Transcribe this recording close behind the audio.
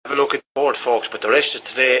Have a look at the board, folks, but the rest of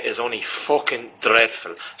today is only fucking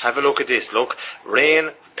dreadful. Have a look at this, look. Rain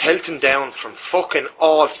pelting down from fucking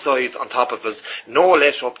all sides on top of us. No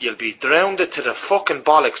let up. You'll be drowned to the fucking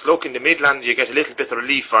bollocks. Look, in the Midlands you get a little bit of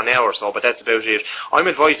relief for an hour or so, but that's about it. I'm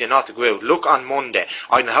advising you not to go out. Look on Monday.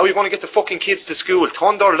 I don't know how you're going to get the fucking kids to school.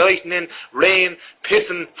 Thunder, lightning, rain,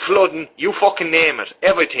 pissing, flooding, you fucking name it.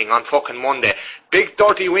 Everything on fucking Monday. Big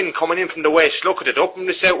dirty wind coming in from the west. Look at it. Up from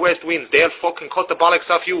the southwest winds. They'll fucking cut the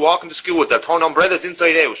bollocks off you walking to school. They'll turn umbrellas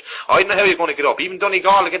inside out. I don't know how you're going to get up. Even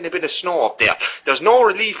Donegal are getting a bit of snow up there. There's no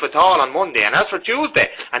relief at all on Monday. And as for Tuesday,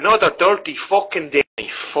 another dirty fucking day.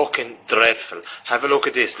 Fucking dreadful. Have a look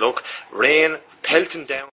at this. Look. Rain pelting down.